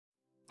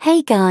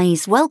Hey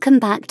guys, welcome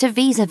back to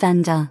Visa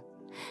Vendor.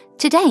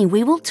 Today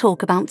we will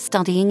talk about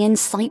studying in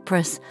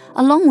Cyprus,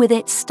 along with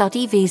its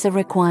study visa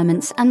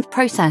requirements and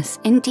process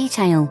in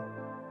detail.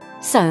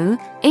 So,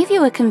 if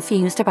you are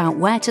confused about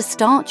where to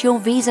start your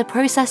visa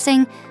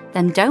processing,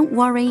 then don't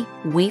worry,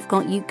 we've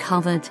got you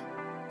covered.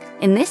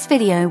 In this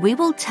video, we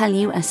will tell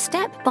you a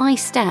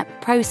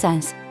step-by-step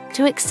process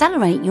to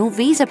accelerate your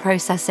visa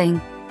processing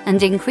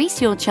and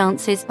increase your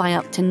chances by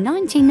up to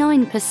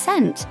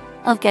 99%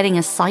 of getting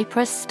a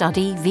Cyprus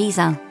study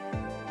visa.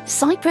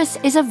 Cyprus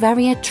is a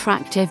very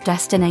attractive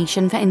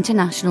destination for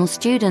international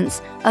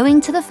students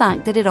owing to the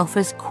fact that it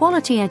offers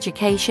quality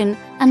education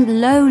and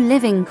low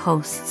living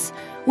costs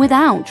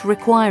without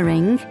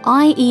requiring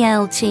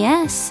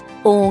IELTS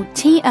or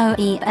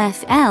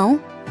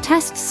TOEFL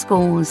test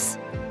scores.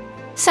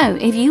 So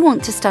if you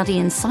want to study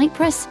in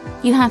Cyprus,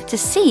 you have to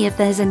see if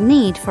there's a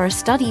need for a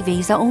study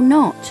visa or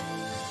not.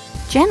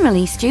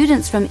 Generally,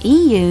 students from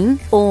EU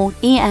or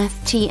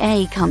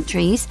EFTA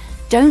countries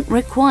don't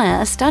require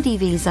a study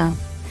visa.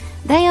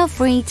 They are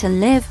free to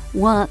live,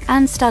 work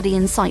and study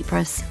in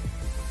Cyprus.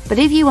 But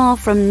if you are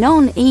from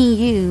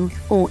non-EU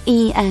or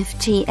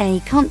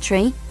EFTA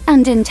country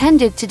and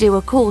intended to do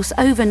a course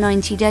over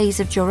 90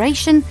 days of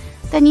duration,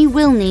 then you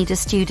will need a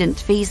student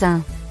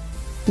visa.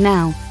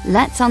 Now,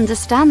 let's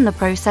understand the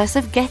process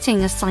of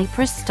getting a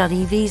Cyprus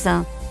study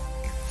visa.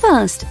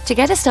 First, to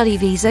get a study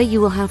visa, you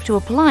will have to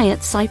apply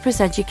at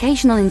Cyprus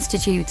Educational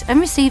Institute and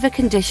receive a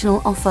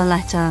conditional offer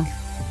letter.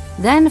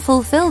 Then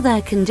fulfill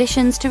their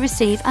conditions to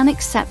receive an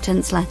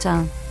acceptance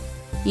letter.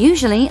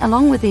 Usually,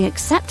 along with the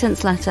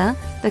acceptance letter,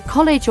 the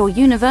college or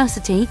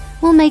university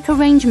will make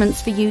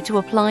arrangements for you to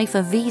apply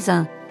for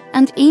visa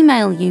and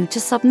email you to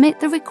submit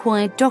the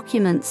required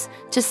documents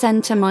to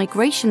send to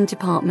Migration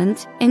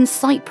Department in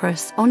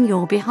Cyprus on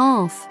your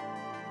behalf.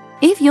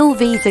 If your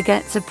visa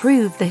gets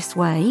approved this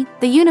way,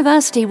 the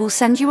university will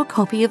send you a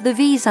copy of the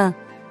visa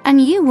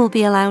and you will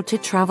be allowed to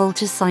travel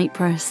to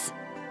Cyprus.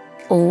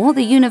 Or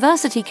the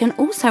university can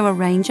also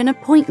arrange an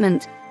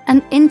appointment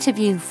and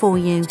interview for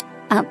you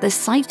at the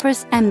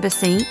Cyprus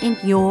Embassy in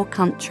your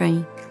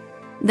country.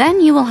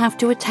 Then you will have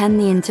to attend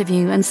the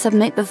interview and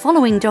submit the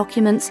following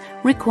documents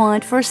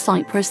required for a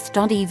Cyprus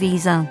study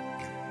visa.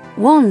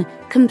 1.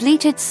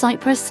 Completed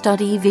Cyprus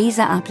study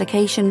visa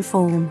application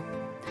form.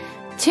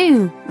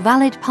 2.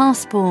 Valid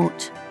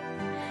passport.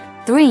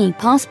 3.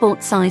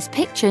 Passport-size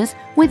pictures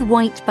with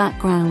white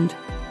background.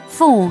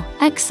 4.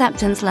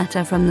 Acceptance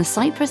letter from the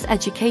Cyprus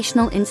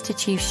Educational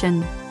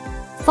Institution.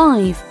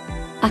 5.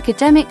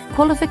 Academic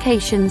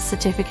qualifications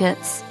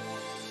certificates.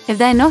 If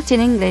they're not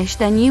in English,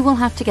 then you will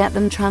have to get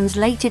them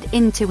translated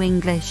into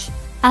English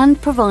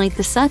and provide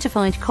the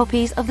certified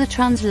copies of the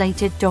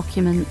translated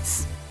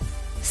documents.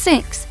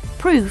 6.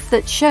 Proof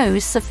that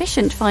shows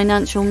sufficient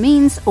financial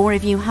means, or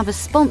if you have a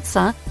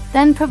sponsor,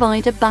 then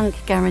provide a bank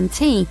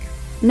guarantee,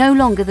 no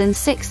longer than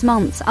 6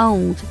 months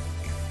old.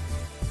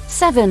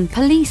 7.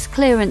 Police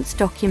clearance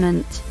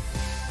document.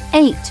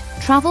 8.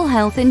 Travel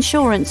health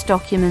insurance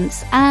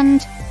documents.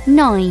 And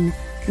 9.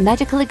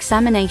 Medical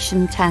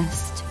examination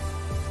test.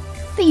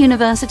 The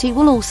university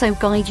will also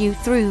guide you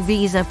through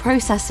visa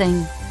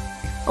processing.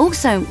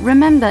 Also,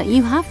 remember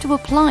you have to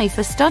apply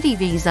for study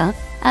visa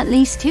at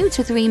least 2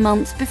 to 3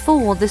 months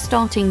before the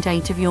starting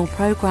date of your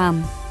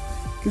program.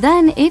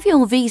 Then, if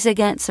your visa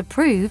gets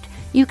approved,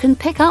 you can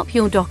pick up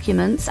your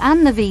documents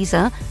and the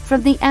visa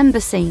from the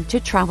embassy to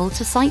travel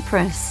to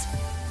Cyprus.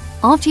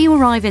 After you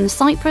arrive in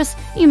Cyprus,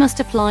 you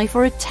must apply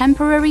for a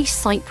temporary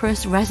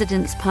Cyprus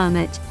residence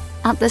permit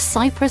at the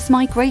Cyprus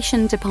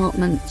Migration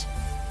Department.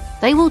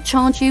 They will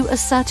charge you a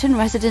certain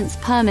residence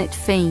permit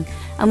fee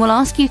and will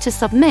ask you to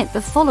submit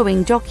the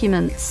following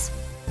documents.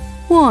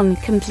 1.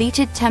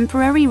 Completed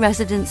temporary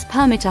residence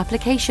permit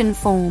application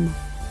form.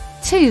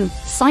 2.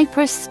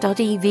 Cyprus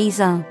study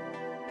visa.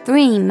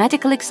 3.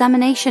 Medical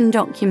examination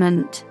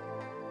document.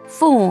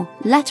 4.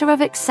 Letter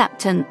of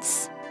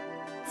acceptance.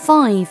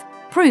 5.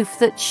 Proof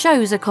that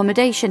shows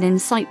accommodation in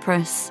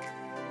Cyprus.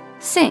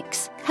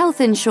 6.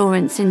 Health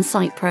insurance in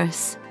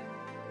Cyprus.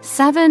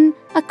 7.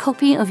 A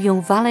copy of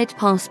your valid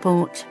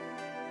passport.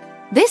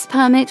 This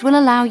permit will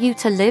allow you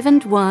to live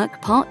and work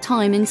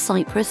part-time in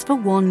Cyprus for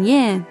 1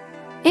 year.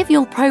 If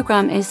your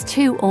program is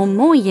 2 or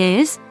more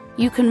years,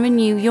 you can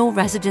renew your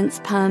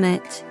residence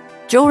permit.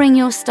 During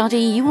your study,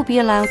 you will be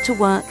allowed to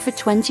work for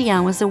 20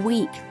 hours a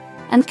week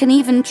and can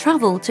even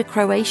travel to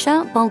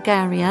Croatia,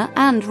 Bulgaria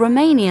and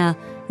Romania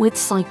with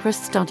Cyprus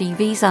study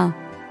visa.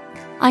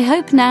 I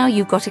hope now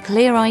you've got a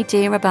clear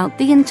idea about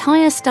the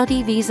entire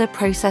study visa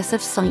process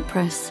of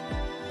Cyprus.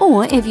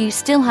 Or if you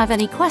still have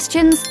any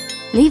questions,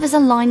 leave us a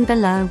line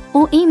below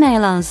or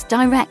email us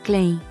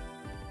directly.